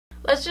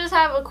let's just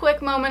have a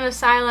quick moment of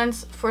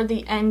silence for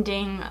the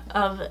ending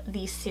of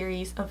the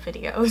series of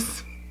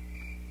videos.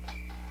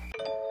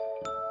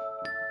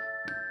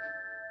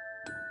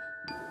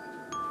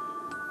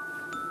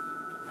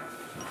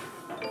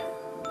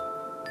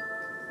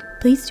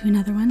 Please do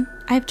another one.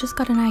 I've just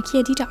got an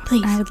IKEA detox.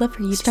 Please. I would love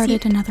for you to start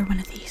another one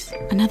of these.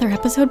 Another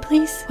episode,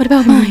 please? What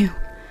about mine?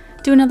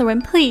 Do another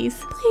one,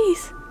 please.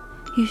 Please.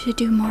 You should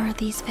do more of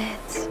these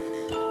vids.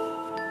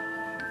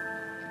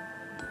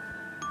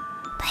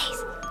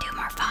 Please, do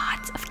more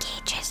VODs of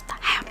cages. The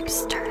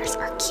hamsters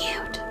are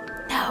cute.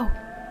 No,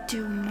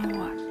 do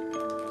more.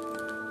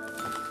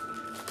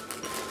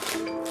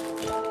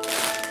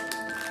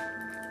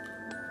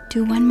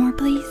 Do one more,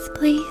 please,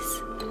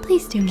 please.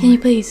 Please do more. Can you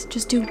please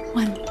just do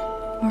one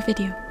more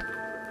video?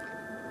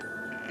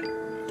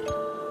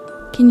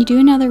 Can you do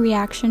another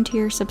reaction to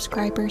your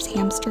subscribers'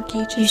 hamster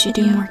cages? You should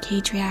do more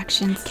cage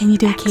reactions. Can you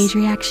do a cage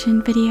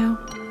reaction video?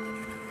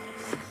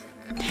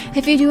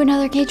 If you do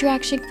another cage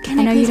reaction, can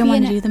I know you don't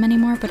want to do them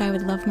anymore, but I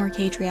would love more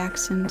cage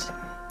reactions.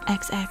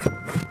 XX.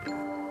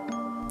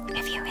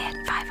 If you hit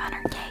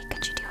 500K,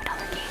 could you do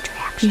another cage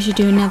reaction? You should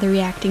do another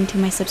reacting to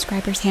my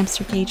subscribers'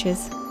 hamster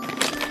cages.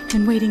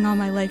 Been waiting all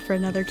my life for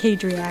another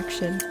cage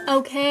reaction.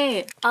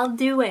 Okay, I'll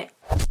do it.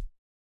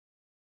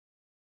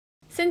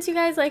 Since you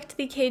guys liked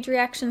the cage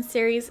reaction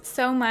series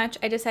so much,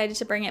 I decided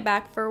to bring it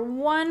back for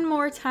one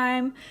more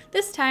time,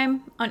 this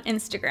time on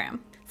Instagram.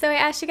 So I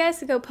asked you guys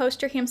to go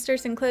post your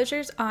hamsters'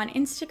 enclosures on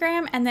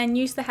Instagram and then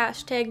use the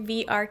hashtag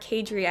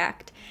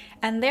 #VRCageReact.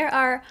 And there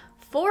are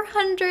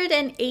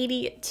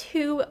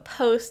 482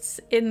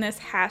 posts in this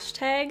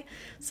hashtag,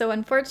 so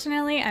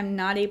unfortunately I'm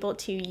not able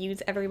to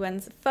use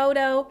everyone's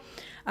photo.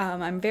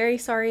 I'm very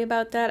sorry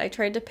about that. I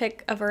tried to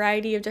pick a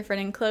variety of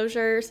different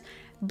enclosures,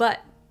 but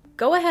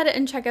go ahead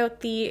and check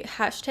out the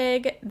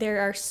hashtag. There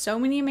are so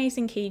many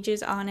amazing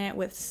cages on it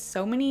with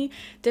so many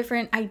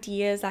different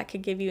ideas that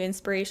could give you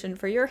inspiration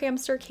for your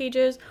hamster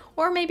cages,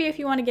 or maybe if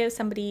you want to give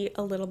somebody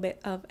a little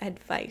bit of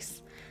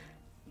advice.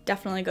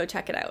 Definitely go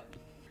check it out.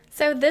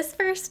 So this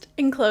first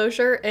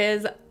enclosure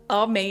is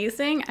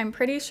amazing. I'm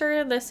pretty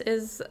sure this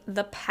is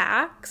the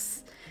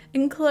Pax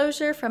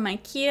enclosure from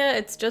IKEA.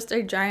 It's just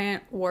a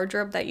giant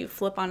wardrobe that you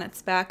flip on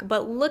its back,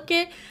 but look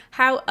at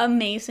how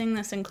amazing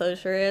this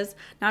enclosure is,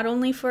 not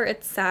only for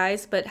its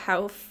size, but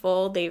how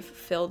full they've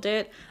filled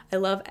it. I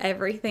love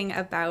everything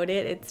about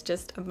it. It's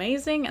just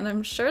amazing, and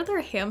I'm sure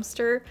their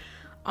hamster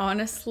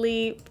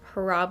honestly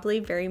probably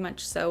very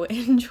much so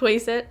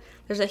enjoys it.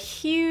 There's a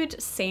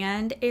huge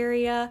sand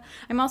area.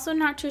 I'm also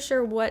not too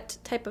sure what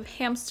type of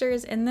hamster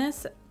is in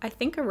this. I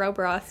think a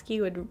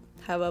Roborowski would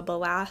have a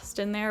blast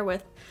in there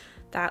with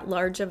that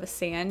large of a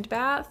sand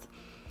bath.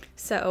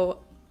 So,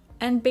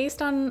 and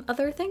based on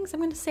other things, I'm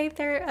going to say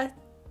they're a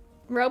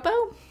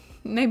Robo?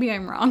 Maybe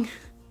I'm wrong.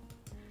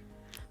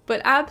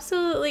 But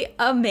absolutely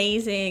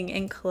amazing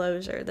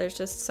enclosure. There's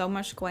just so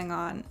much going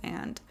on,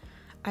 and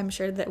I'm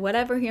sure that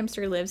whatever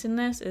hamster lives in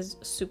this is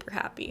super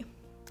happy.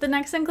 The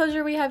next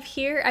enclosure we have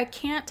here, I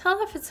can't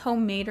tell if it's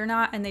homemade or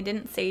not, and they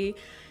didn't say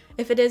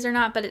if it is or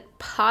not, but it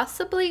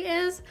possibly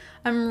is.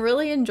 I'm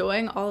really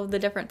enjoying all of the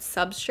different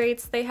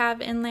substrates they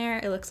have in there.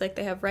 It looks like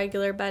they have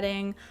regular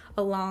bedding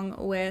along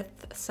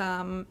with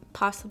some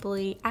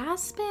possibly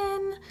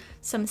aspen,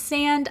 some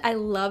sand. I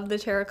love the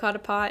terracotta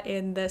pot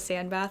in the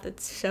sand bath.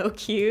 It's so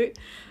cute.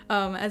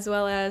 As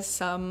well as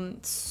some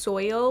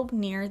soil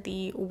near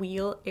the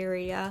wheel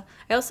area.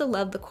 I also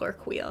love the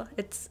cork wheel.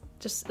 It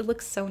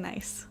looks so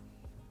nice.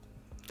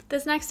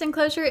 This next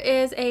enclosure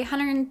is a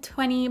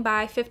 120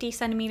 by 50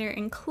 centimeter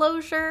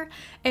enclosure,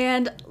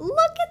 and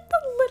look at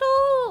the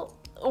little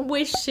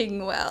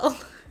wishing well.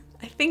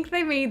 I think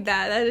they made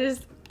that. That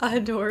is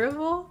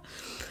adorable.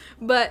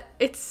 But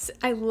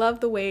I love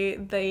the way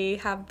they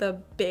have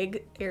the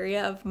big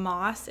area of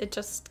moss. It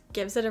just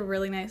gives it a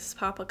really nice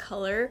pop of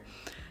color.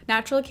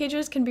 Natural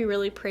cages can be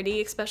really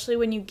pretty, especially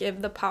when you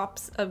give the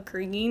pops of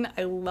green.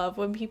 I love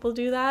when people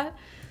do that.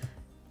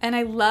 And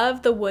I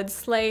love the wood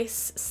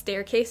slice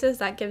staircases.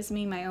 That gives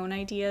me my own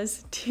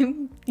ideas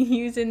to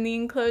use in the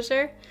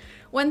enclosure.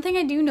 One thing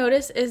I do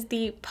notice is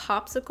the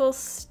popsicle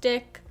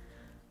stick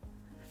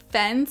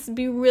fence.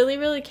 Be really,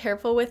 really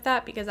careful with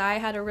that, because I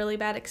had a really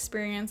bad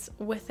experience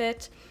with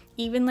it.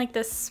 Even like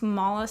the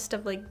smallest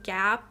of like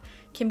gap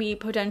can be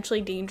potentially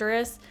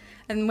dangerous.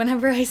 And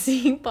whenever I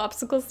see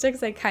popsicle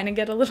sticks, I kind of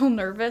get a little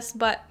nervous,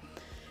 but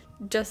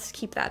just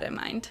keep that in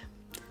mind.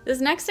 This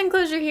next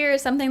enclosure here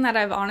is something that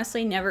I've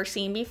honestly never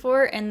seen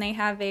before, and they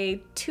have a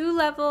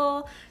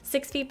 2-level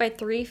 6 feet by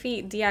 3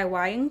 feet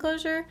DIY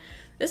enclosure.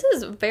 This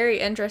is very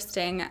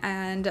interesting,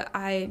 and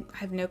I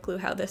have no clue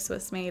how this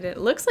was made. It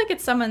looks like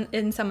it's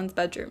in someone's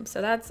bedroom,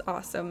 so that's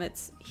awesome.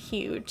 It's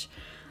huge.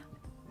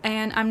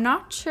 And I'm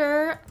not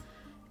sure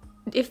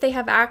if they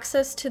have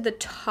access to the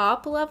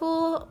top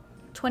level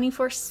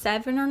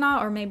 24/7 or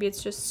not, or maybe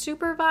it's just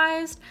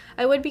supervised.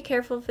 I would be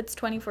careful if it's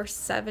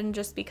 24/7,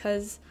 just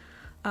because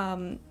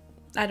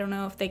I don't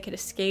know if they could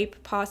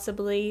escape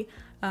possibly,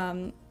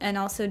 and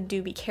also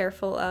do be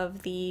careful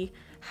of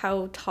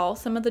how tall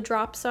some of the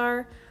drops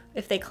are.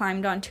 if they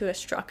climbed onto a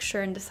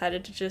structure and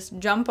decided to just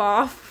jump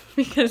off,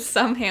 because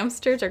some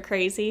hamsters are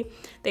crazy.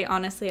 They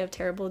honestly have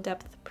terrible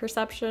depth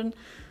perception.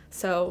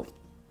 So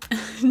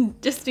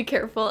just be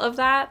careful of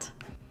that.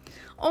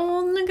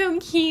 Oh, look how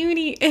cute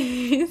he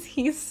is.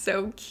 He's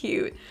so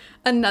cute.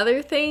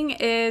 Another thing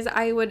is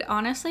I would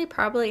honestly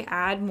probably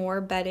add more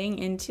bedding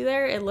into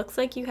there. It looks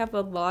like you have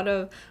a lot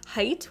of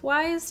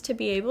height-wise to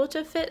be able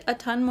to fit a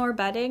ton more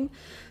bedding.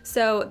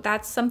 So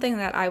that's something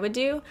that I would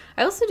do.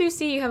 I also do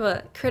see you have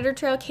a critter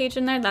trail cage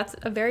in there. That's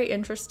a very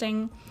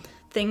interesting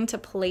thing to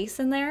place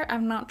in there.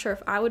 I'm not sure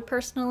if I would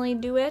personally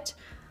do it,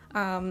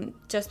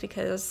 just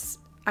because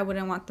I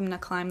wouldn't want them to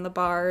climb the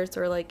bars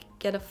or like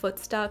get a foot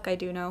stuck. I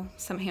do know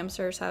some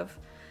hamsters have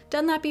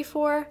done that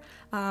before.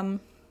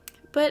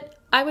 But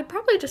I would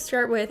probably just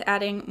start with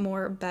adding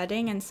more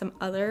bedding and some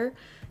other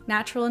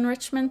natural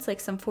enrichments, like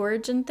some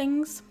forage and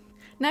things.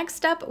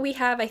 Next up, we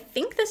have, I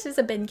think this is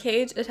a bin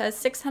cage. It has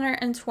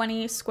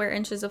 620 square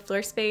inches of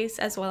floor space,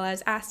 as well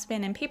as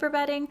aspen and paper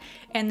bedding,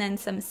 and then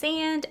some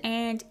sand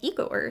and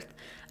eco earth.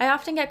 I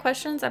often get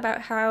questions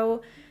about how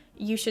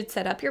you should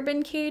set up your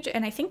bin cage,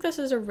 and I think this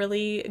is a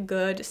really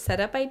good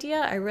setup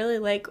idea. I really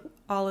like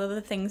all of the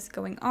things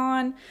going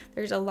on.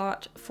 There's a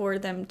lot for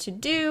them to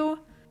do.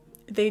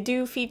 They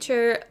do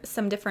feature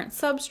some different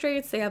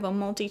substrates. They have a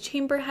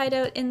multi-chamber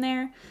hideout in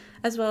there,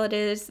 as well it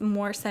is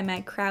more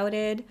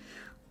semi-crowded.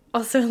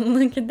 Also,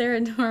 look at their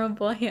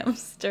adorable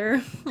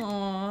hamster.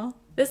 Aww.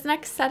 This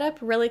next setup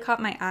really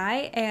caught my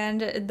eye,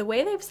 and the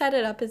way they've set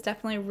it up is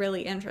definitely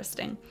really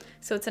interesting.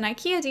 So it's an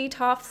IKEA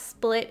detolf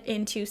split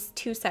into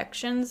two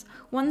sections.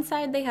 One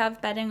side they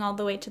have bedding all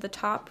the way to the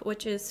top,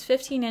 which is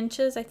 15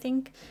 inches, I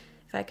think,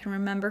 if I can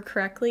remember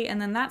correctly,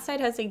 and then that side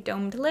has a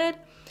domed lid.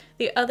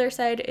 The other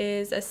side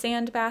is a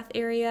sand bath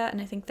area, and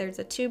I think there's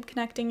a tube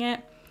connecting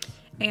it.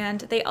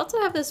 And they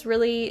also have this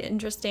really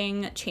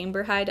interesting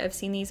chamber hide. I've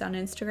seen these on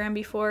Instagram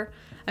before.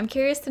 I'm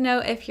curious to know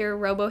if your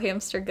robo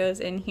hamster goes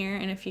in here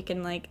and if you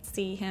can like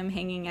see him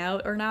hanging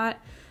out or not.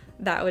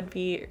 That would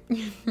be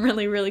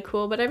really, really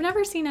cool. But I've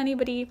never seen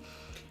anybody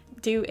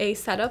do a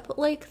setup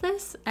like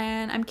this,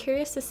 and I'm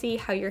curious to see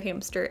how your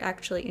hamster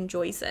actually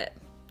enjoys it.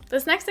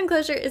 This next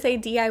enclosure is a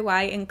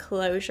DIY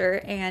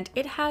enclosure, and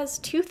it has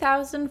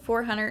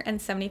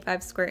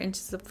 2,475 square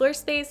inches of floor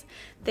space.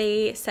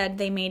 They said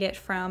they made it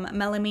from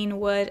melamine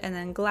wood and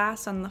then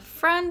glass on the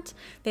front.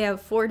 They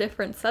have 4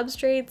 different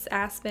substrates: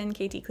 aspen,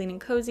 KT Clean and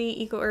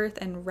Cozy, Eco Earth,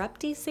 and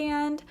Repti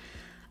Sand.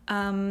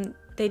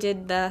 They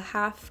did the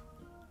half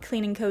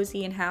Clean and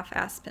Cozy and half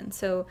aspen.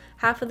 So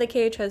half of the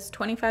cage has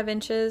 25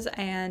 inches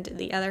and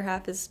the other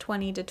half is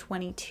 20 to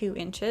 22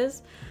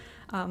 inches.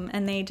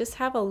 And they just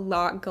have a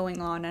lot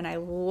going on, and I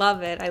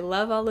love it. I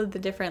love all of the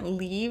different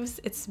leaves.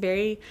 It's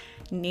very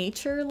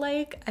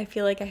nature-like. I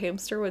feel like a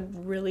hamster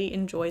would really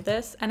enjoy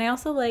this. And I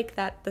also like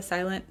that the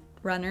silent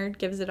runner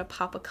gives it a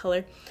pop of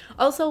color.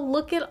 Also,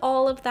 look at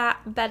all of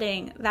that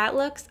bedding. That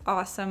looks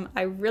awesome.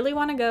 I really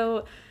want to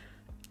go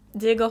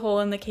dig a hole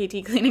in the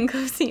KT Clean and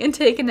Cozy and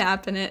take a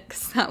nap in it,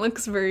 because that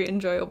looks very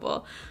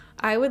enjoyable.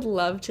 I would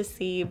love to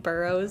see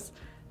burrows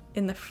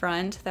in the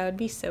front. That would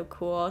be so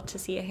cool to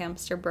see a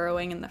hamster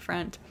burrowing in the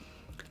front.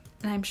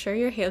 And I'm sure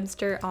your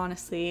hamster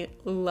honestly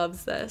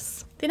loves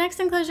this. The next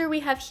enclosure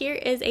we have here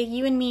is a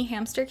You and Me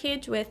hamster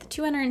cage with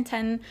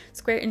 210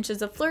 square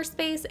inches of floor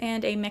space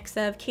and a mix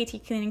of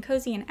KT Clean and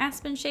Cozy and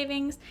aspen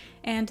shavings.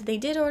 And they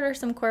did order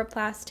some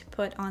coroplast to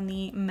put on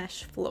the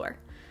mesh floor.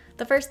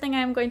 The first thing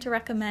I'm going to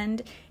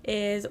recommend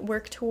is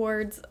work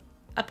towards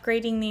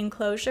upgrading the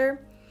enclosure.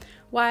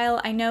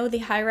 While I know the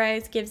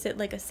high-rise gives it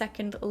like a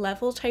second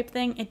level type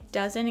thing, it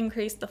doesn't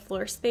increase the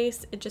floor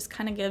space. It just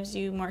kind of gives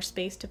you more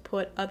space to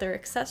put other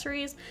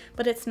accessories,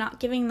 but it's not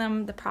giving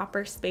them the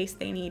proper space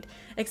they need,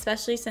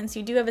 especially since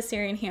you do have a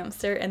Syrian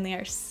hamster and they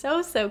are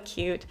so, so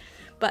cute,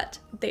 but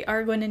they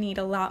are going to need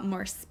a lot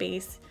more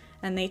space,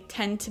 and they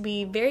tend to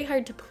be very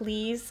hard to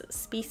please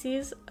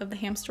species of the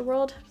hamster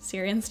world.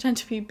 Syrians tend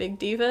to be big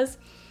divas.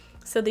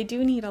 So they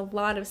do need a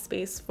lot of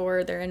space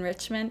for their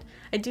enrichment.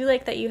 I do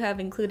like that you have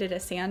included a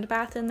sand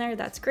bath in there.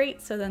 That's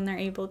great. So then they're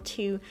able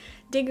to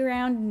dig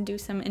around and do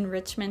some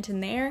enrichment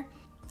in there.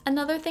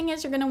 Another thing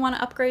is you're going to want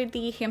to upgrade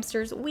the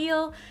hamster's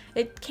wheel.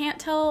 It can't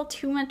tell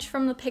too much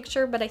from the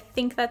picture, but I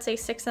think that's a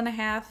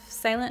 6.5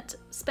 silent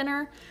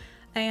spinner.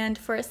 And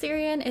for a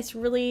Syrian, it's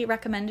really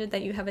recommended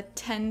that you have a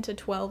 10 to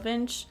 12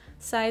 inch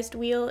sized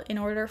wheel in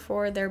order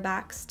for their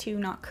backs to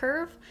not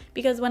curve,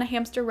 because when a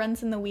hamster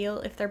runs in the wheel,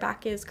 if their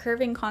back is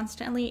curving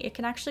constantly, it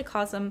can actually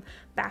cause them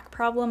back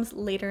problems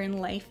later in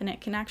life, and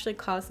it can actually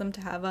cause them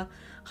to have a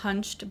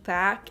hunched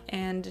back,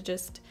 and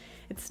just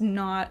it's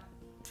not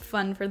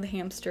fun for the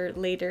hamster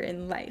later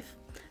in life.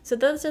 So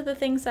those are the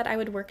things that I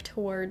would work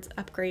towards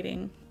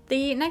upgrading.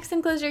 The next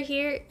enclosure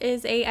here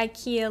is a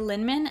IKEA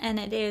linman, and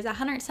it is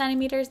 100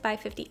 centimeters by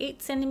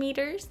 58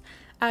 centimeters.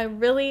 I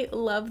really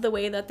love the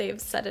way that they've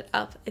set it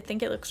up. I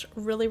think it looks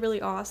really,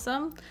 really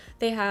awesome.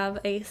 They have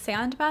a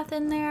sand bath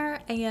in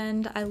there,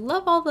 and I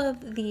love all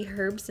of the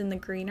herbs and the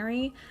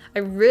greenery. I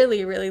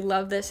really, really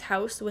love this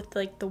house with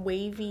like the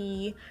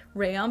wavy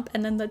ramp,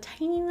 and then the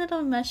tiny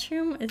little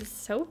mushroom is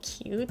so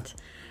cute,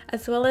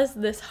 as well as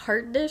this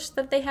heart dish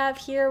that they have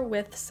here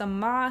with some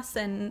moss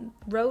and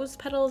rose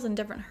petals and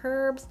different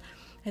herbs.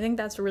 I think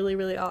that's really,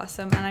 really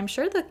awesome, and I'm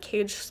sure the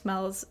cage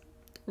smells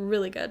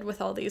really good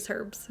with all these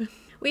herbs.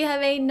 We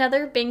have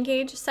another bin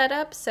cage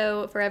setup,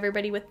 so for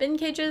everybody with bin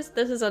cages,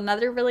 this is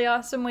another really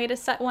awesome way to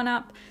set one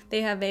up.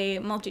 They have a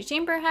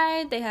multi-chamber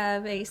hide, they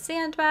have a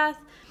sand bath,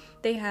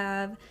 they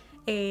have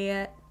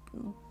a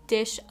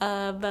dish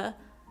of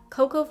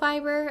cocoa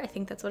fiber, I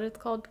think that's what it's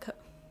called.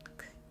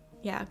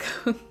 I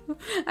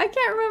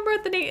can't remember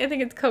what the name, I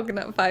think it's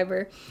coconut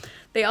fiber.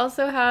 They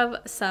also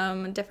have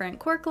some different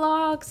cork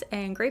logs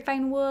and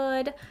grapevine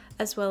wood,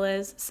 as well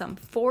as some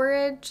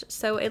forage.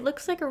 So it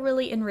looks like a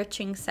really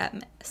enriching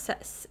setup.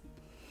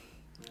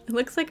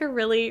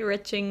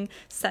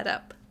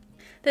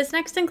 This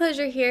next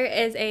enclosure here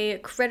is a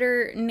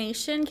Critter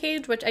Nation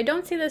cage, which I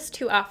don't see this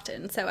too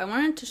often, so I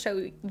wanted to show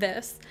you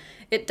this.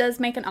 It does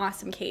make an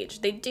awesome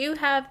cage. They do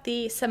have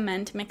the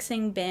cement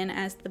mixing bin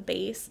as the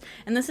base,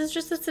 and this is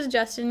just a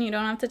suggestion, you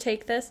don't have to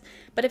take this,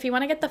 but if you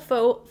want to get the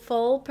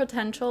full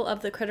potential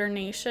of the Critter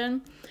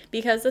Nation,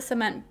 because the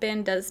cement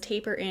bin does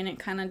taper in, it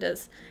kind of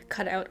does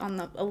cut out on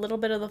a little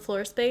bit of the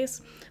floor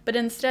space, but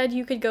instead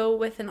you could go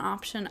with an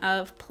option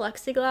of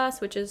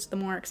plexiglass, which is the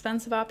more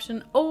expensive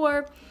option,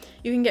 or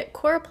you can get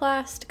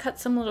coroplast, cut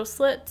some little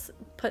slits,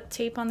 put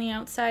tape on the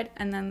outside,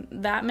 and then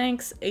that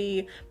makes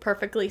a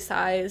perfectly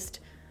sized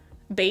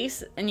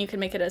base, and you can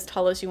make it as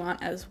tall as you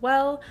want as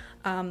well,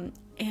 and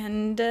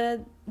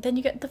then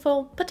you get the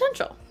full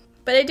potential.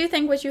 But I do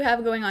think what you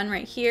have going on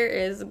right here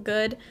is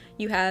good.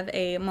 You have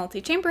a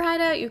multi-chamber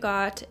hideout, you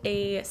got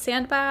a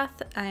sand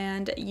bath,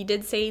 and you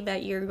did say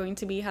that you're going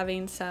to be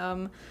having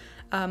some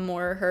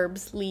more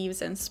herbs,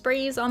 leaves, and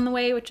sprays on the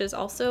way, which is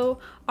also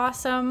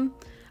awesome.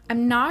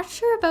 I'm not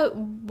sure about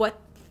what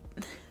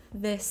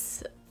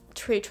this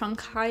tree trunk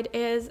hide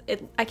is.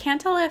 I can't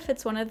tell if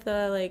it's one of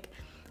the like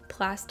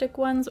plastic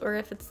ones or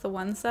if it's the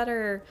ones that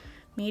are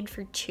made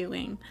for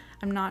chewing.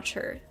 I'm not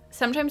sure.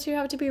 Sometimes you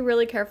have to be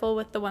really careful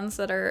with the ones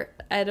that are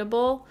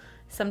edible.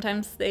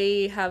 Sometimes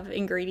they have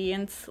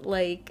ingredients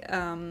like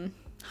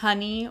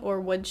honey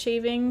or wood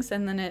shavings,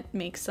 and then it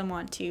makes them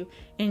want to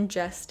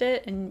ingest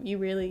it, and you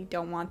really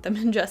don't want them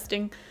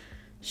ingesting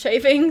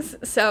shavings,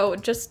 so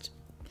just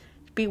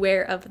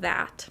beware of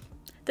that.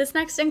 This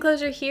next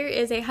enclosure here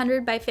is a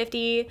 100 by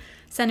 50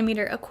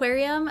 centimeter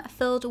aquarium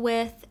filled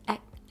with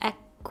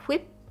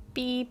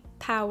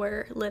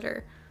Power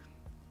litter.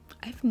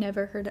 I've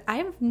never heard of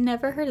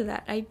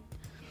that.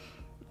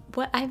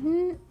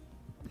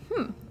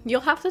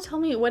 You'll have to tell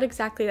me what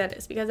exactly that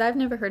is, because I've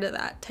never heard of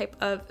that type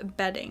of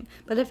bedding.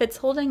 But if it's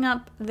holding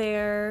up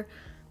their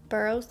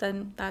burrows,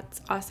 then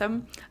that's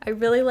awesome. I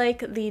really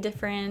like the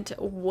different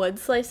wood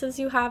slices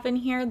you have in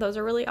here. Those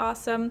are really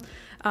awesome.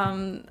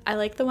 I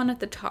like the one at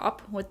the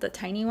top with the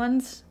tiny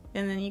ones,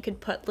 and then you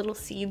could put little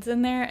seeds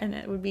in there and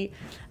it would be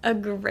a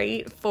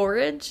great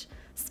forage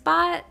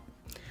spot.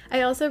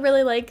 I also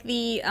really like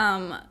the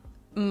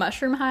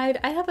mushroom hide.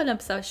 I have an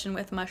obsession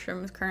with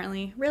mushrooms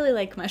currently. Really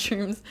like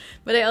mushrooms.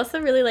 But I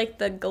also really like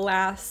the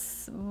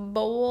glass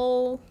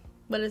bowl.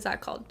 What is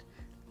that called?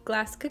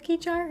 Glass cookie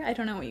jar? I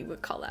don't know what you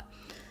would call that.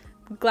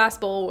 Glass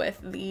bowl with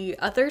the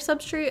other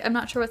substrate. I'm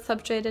not sure what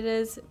substrate it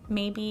is.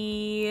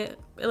 Maybe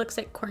it looks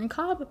like corn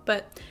cob,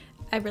 but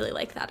I really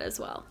like that as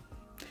well.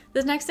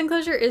 This next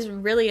enclosure is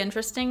really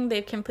interesting.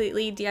 They've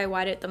completely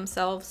DIY'd it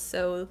themselves,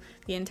 so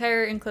the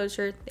entire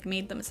enclosure they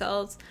made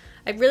themselves.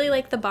 I really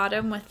like the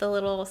bottom with the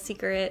little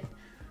secret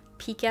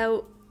peek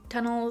out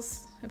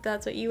tunnels, if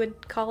that's what you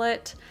would call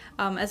it,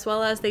 as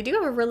well as they do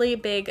have a really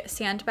big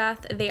sand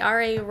bath. They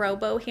are a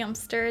robo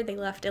hamster. They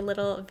left a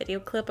little video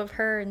clip of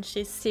her and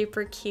she's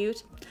super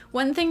cute.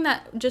 One thing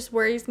that just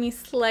worries me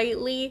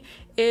slightly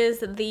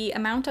is the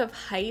amount of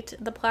height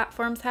the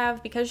platforms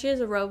have. Because she is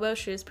a robo,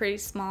 she is pretty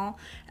small,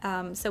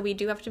 so we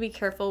do have to be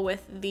careful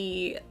with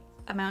the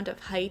amount of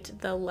height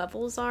the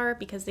levels are,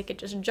 because they could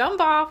just jump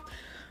off,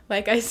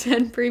 like I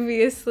said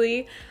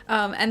previously,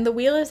 and the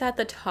wheel is at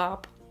the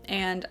top.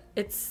 And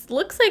it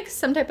looks like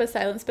some type of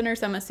silent spinner,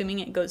 so I'm assuming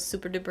it goes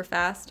super duper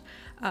fast.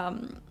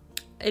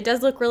 It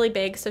does look really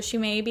big, so she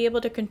may be able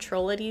to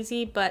control it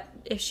easy, but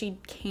if she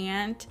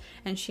can't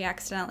and she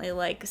accidentally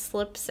like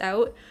slips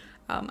out,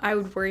 I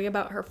would worry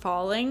about her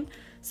falling.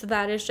 So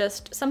that is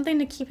just something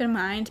to keep in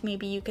mind.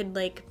 Maybe you could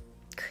like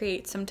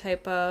create some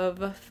type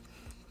of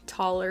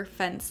taller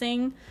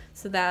fencing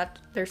so that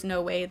there's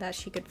no way that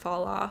she could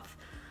fall off.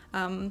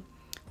 And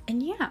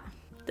yeah.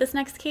 This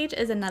next cage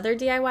is another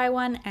DIY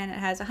one, and it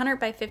has 100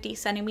 by 50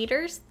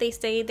 centimeters. They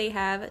say they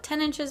have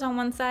 10 inches on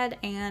one side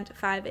and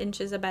 5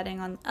 inches of bedding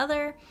on the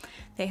other.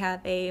 They have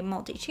a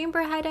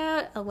multi-chamber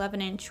hideout,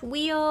 11-inch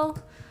wheel,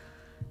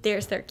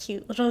 there's their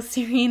cute little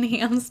Syrian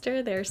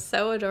hamster. They're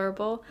so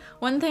adorable.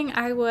 One thing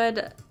I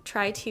would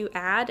try to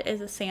add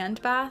is a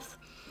sand bath.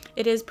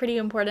 It is pretty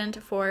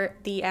important for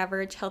the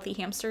average healthy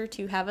hamster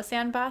to have a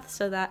sand bath,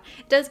 so that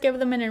it does give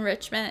them an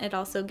enrichment. It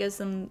also gives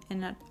them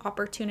an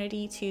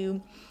opportunity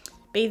to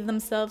bathe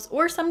themselves,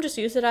 or some just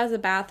use it as a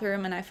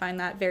bathroom, and I find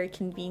that very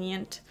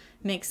convenient.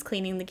 Makes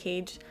cleaning the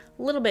cage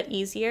a little bit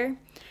easier.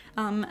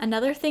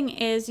 Another thing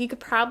is you could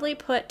probably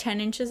put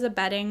 10 inches of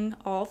bedding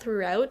all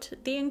throughout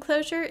the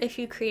enclosure if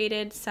you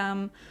created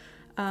some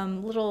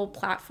little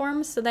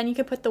platforms. So then you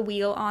could put the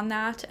wheel on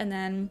that, and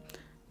then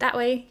that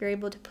way you're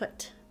able to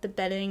put the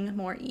bedding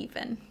more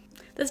even.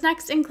 This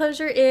next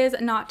enclosure is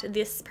not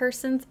this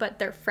person's, but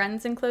their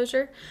friend's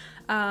enclosure.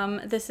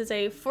 This is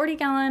a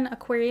 40-gallon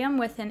aquarium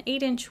with an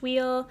 8-inch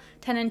wheel,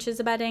 10 inches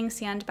of bedding,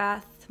 sand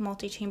bath,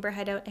 multi-chamber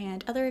hideout,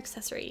 and other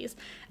accessories.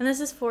 And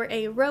this is for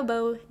a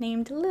robo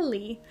named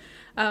Lily.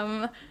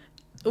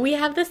 We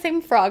have the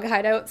same frog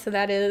hideout, so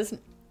that is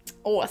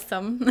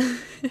awesome.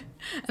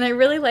 And I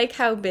really like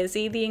how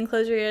busy the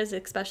enclosure is,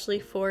 especially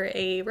for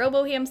a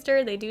robo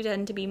hamster. They do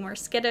tend to be more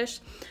skittish,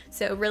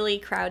 so really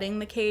crowding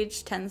the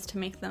cage tends to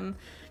make them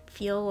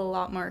feel a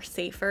lot more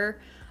safer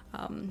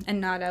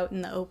and not out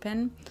in the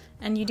open.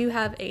 And you do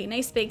have a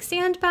nice big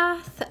sand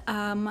bath.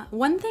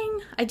 One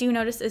thing I do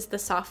notice is the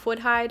softwood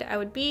hide. I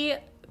would be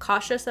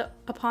cautious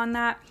upon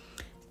that.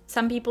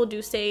 Some people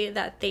do say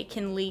that they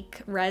can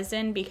leak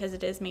resin because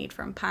it is made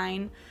from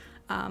pine.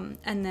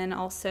 And then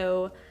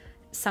also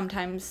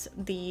sometimes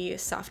the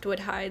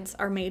softwood hides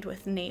are made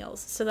with nails.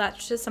 So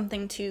that's just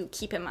something to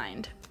keep in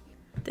mind.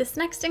 This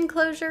next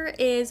enclosure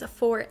is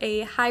for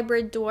a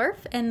hybrid dwarf,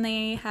 and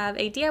they have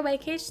a DIY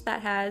cage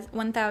that has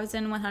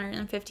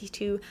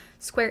 1,152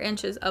 square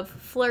inches of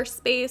floor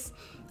space.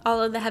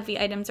 All of the heavy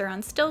items are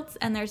on stilts,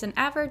 and there's an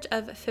average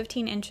of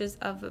 15 inches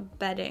of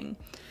bedding.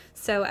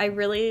 So I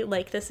really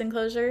like this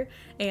enclosure,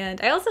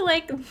 and I also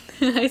like,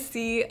 I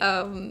see,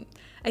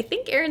 I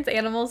think Aaron's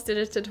Animals did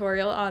a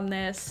tutorial on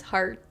this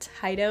heart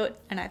hideout,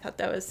 and I thought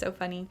that was so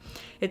funny.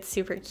 It's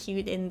super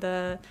cute in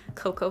the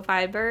cocoa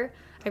fiber.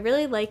 I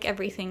really like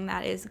everything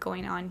that is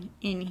going on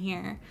in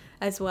here,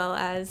 as well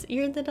as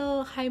your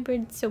little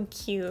hybrid, so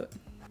cute.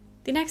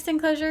 The next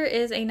enclosure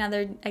is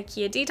another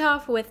IKEA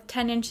Detolf with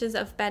 10 inches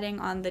of bedding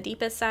on the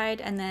deepest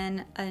side, and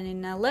then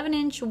an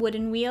 11-inch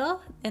wooden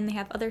wheel, and they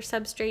have other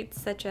substrates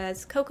such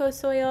as cocoa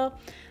soil,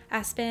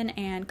 aspen,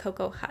 and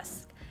cocoa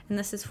husk. And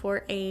this is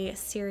for a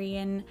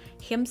Syrian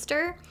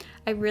hamster.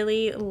 I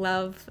really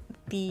love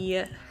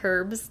the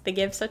herbs. They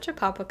give such a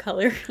pop of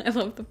color. I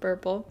love the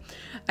purple.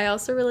 I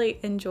also really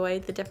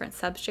enjoyed the different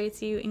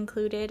substrates you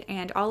included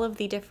and all of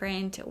the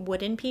different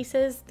wooden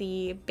pieces,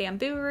 the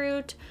bamboo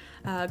root,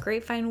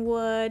 grapevine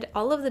wood,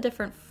 all of the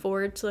different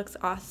forage looks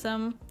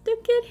awesome.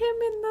 Look at him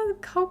in the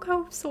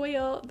cocoa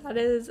soil. That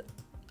is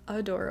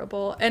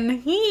adorable.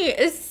 And he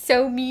is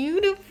so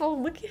beautiful.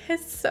 Look at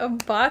his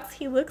butts.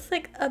 He looks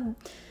like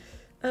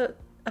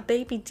a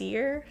baby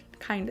deer,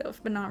 kind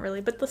of, but not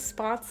really, but the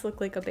spots look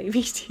like a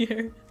baby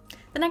deer.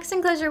 The next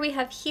enclosure we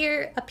have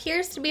here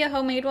appears to be a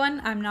homemade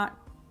one. I'm not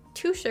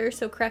too sure,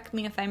 so correct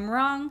me if I'm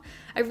wrong.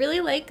 I really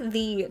like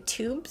the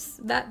tubes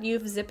that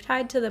you've zip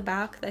tied to the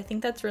back. I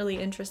think that's really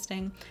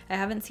interesting. I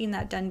haven't seen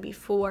that done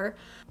before.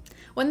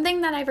 One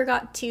thing that I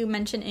forgot to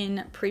mention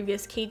in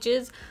previous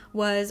cages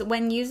was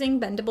when using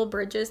bendable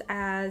bridges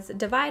as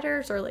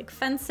dividers or like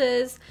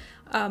fences,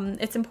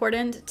 it's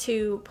important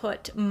to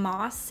put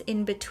moss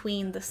in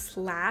between the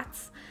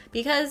slats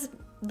because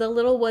the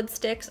little wood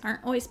sticks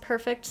aren't always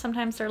perfect.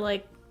 Sometimes they're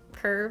like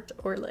curved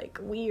or like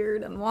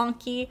weird and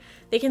wonky.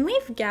 They can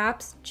leave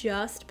gaps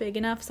just big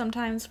enough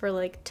sometimes for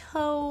like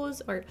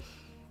toes or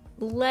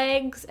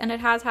legs, and it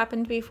has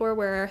happened before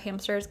where a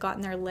hamster has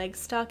gotten their legs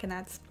stuck, and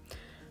that's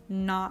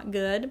not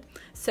good.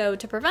 So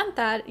to prevent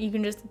that, you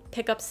can just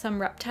pick up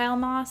some reptile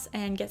moss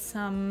and get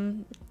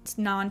some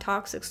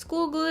non-toxic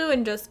school glue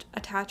and just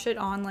attach it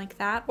on like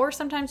that, or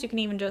sometimes you can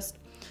even just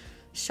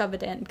shove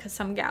it in because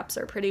some gaps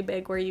are pretty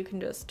big where you can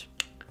just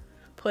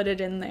put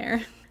it in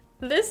there.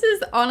 This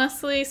is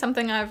honestly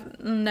something I've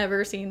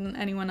never seen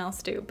anyone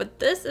else do, but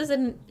this is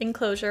an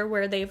enclosure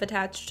where they've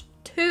attached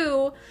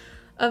 2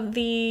 of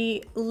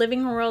the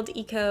Living World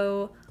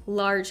Eco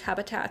large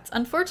habitats.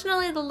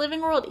 Unfortunately, the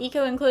Living World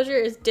Eco enclosure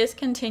is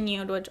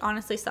discontinued, which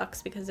honestly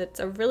sucks because it's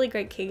a really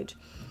great cage,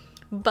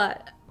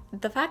 but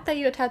the fact that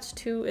you attach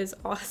 2 is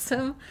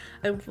awesome.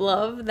 I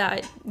love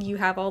that you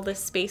have all this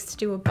space to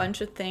do a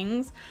bunch of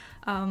things.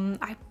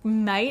 I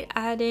might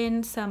add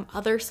in some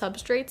other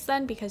substrates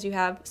then because you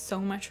have so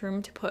much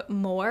room to put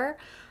more.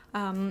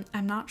 I'm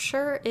not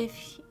sure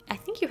if, I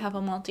think you have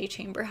a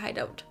multi-chamber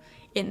hideout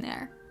in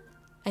there.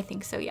 I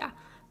think so, yeah.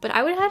 But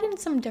I would add in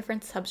some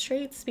different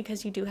substrates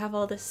because you do have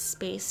all this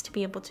space to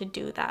be able to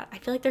do that. I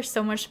feel like there's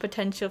so much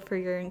potential for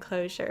your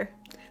enclosure.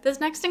 This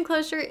next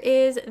enclosure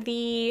is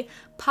the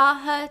Paw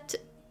Hut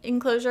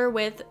enclosure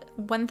with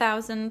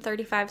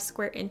 1,035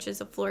 square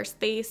inches of floor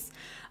space.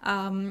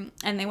 And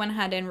they went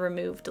ahead and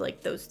removed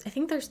like those, I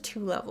think there's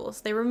 2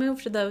 levels. They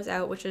removed those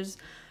out, which is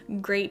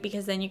great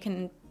because then you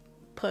can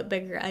put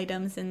bigger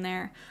items in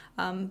there.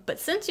 But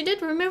since you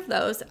did remove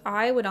those,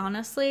 I would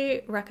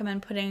honestly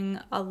recommend putting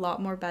a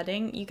lot more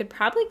bedding. You could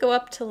probably go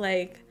up to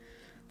like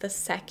the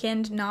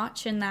second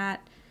notch in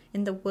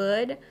the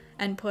wood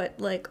and put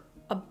like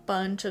a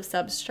bunch of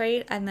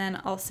substrate, and then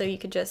also you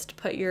could just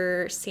put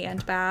your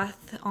sand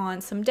bath on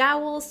some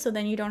dowels, so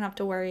then you don't have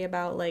to worry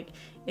about like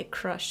it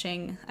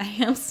crushing a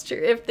hamster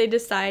if they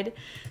decide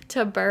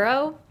to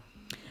burrow.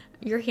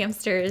 Your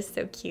hamster is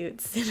so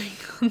cute sitting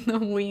on the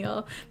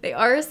wheel. They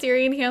are a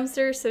Syrian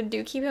hamster, so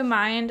do keep in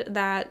mind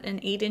that an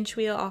 8-inch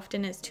wheel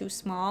often is too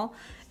small,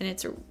 and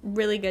it's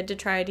really good to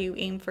try to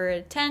aim for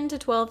a 10 to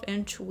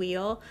 12-inch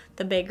wheel.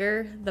 The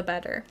bigger, the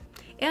better.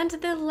 And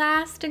the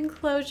last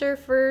enclosure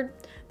for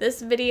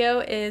this video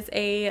is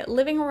a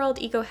Living World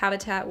Eco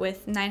Habitat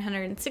with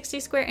 960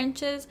 square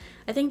inches.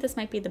 I think this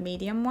might be the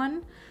medium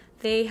one.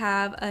 They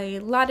have a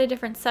lot of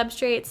different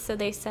substrates, so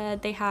they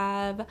said they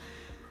have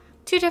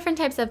 2 different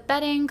types of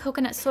bedding: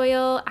 coconut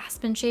soil,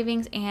 aspen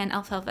shavings, and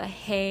alfalfa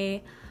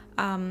hay.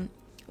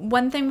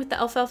 One thing with the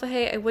alfalfa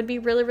hay, I would be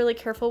really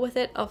careful with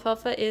it.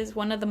 Alfalfa is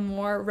one of the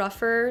more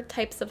rougher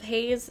types of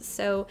hays,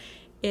 so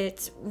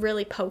it's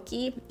really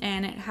pokey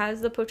and it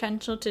has the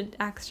potential to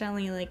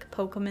accidentally like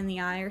poke them in the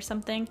eye or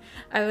something.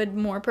 I would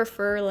more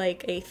prefer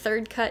like a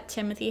third cut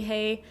Timothy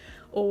hay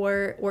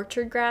or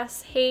orchard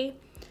grass hay,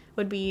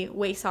 would be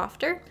way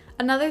softer.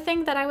 Another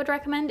thing that I would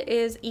recommend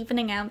is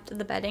evening out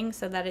the bedding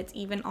so that it's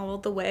even all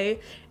the way,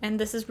 and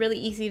this is really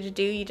easy to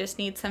do. You just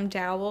need some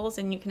dowels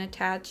and you can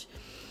attach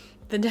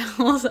the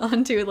dowels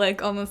onto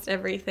like almost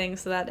everything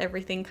so that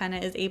everything kind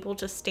of is able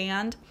to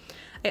stand.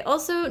 I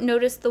also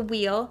noticed the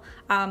wheel.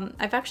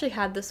 I've actually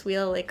had this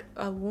wheel like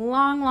a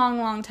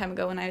long time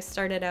ago when I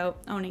started out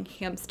owning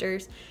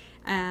hamsters,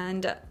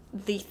 and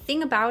the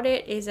thing about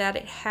it is that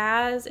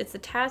it's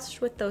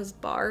attached with those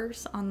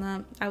bars on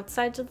the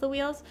outsides of the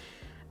wheels,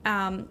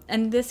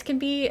 and this can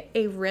be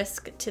a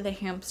risk to the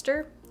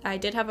hamster. I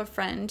did have a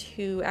friend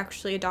who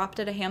actually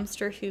adopted a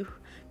hamster who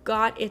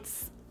got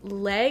its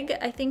leg,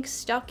 I think,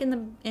 stuck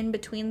in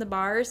between the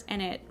bars,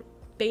 and it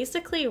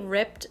basically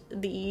ripped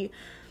the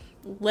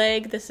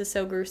leg. This is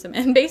so gruesome,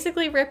 and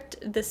basically ripped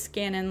the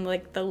skin and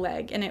like the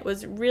leg, and it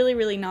was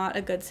really not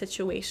a good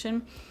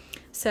situation.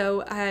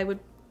 So I would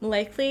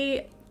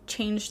likely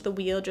change the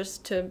wheel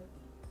just to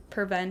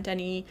prevent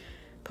any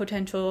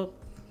potential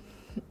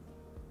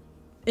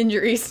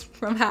injuries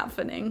from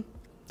happening.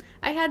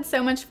 I had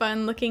so much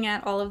fun looking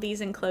at all of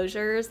these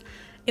enclosures.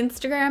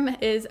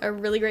 Instagram is a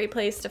really great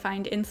place to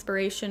find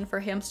inspiration for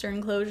hamster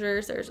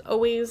enclosures. There's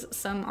always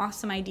some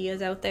awesome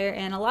ideas out there,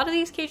 and a lot of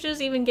these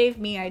cages even gave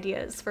me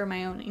ideas for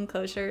my own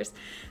enclosures.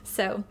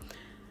 So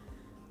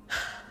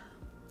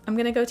I'm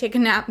gonna go take a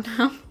nap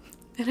now,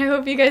 and I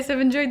hope you guys have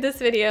enjoyed this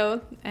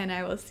video, and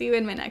I will see you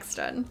in my next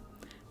one.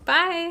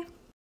 Bye!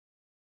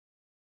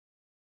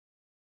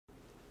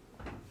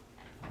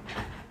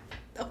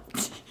 Oh.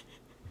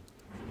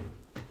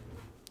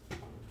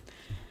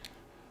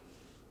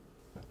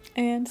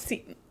 And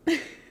see.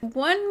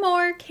 One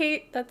more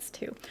Kate, that's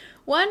 2.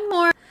 One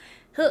more.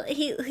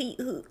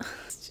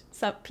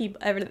 Stop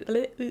people. I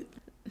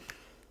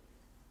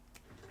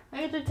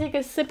had to take a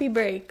sippy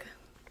break.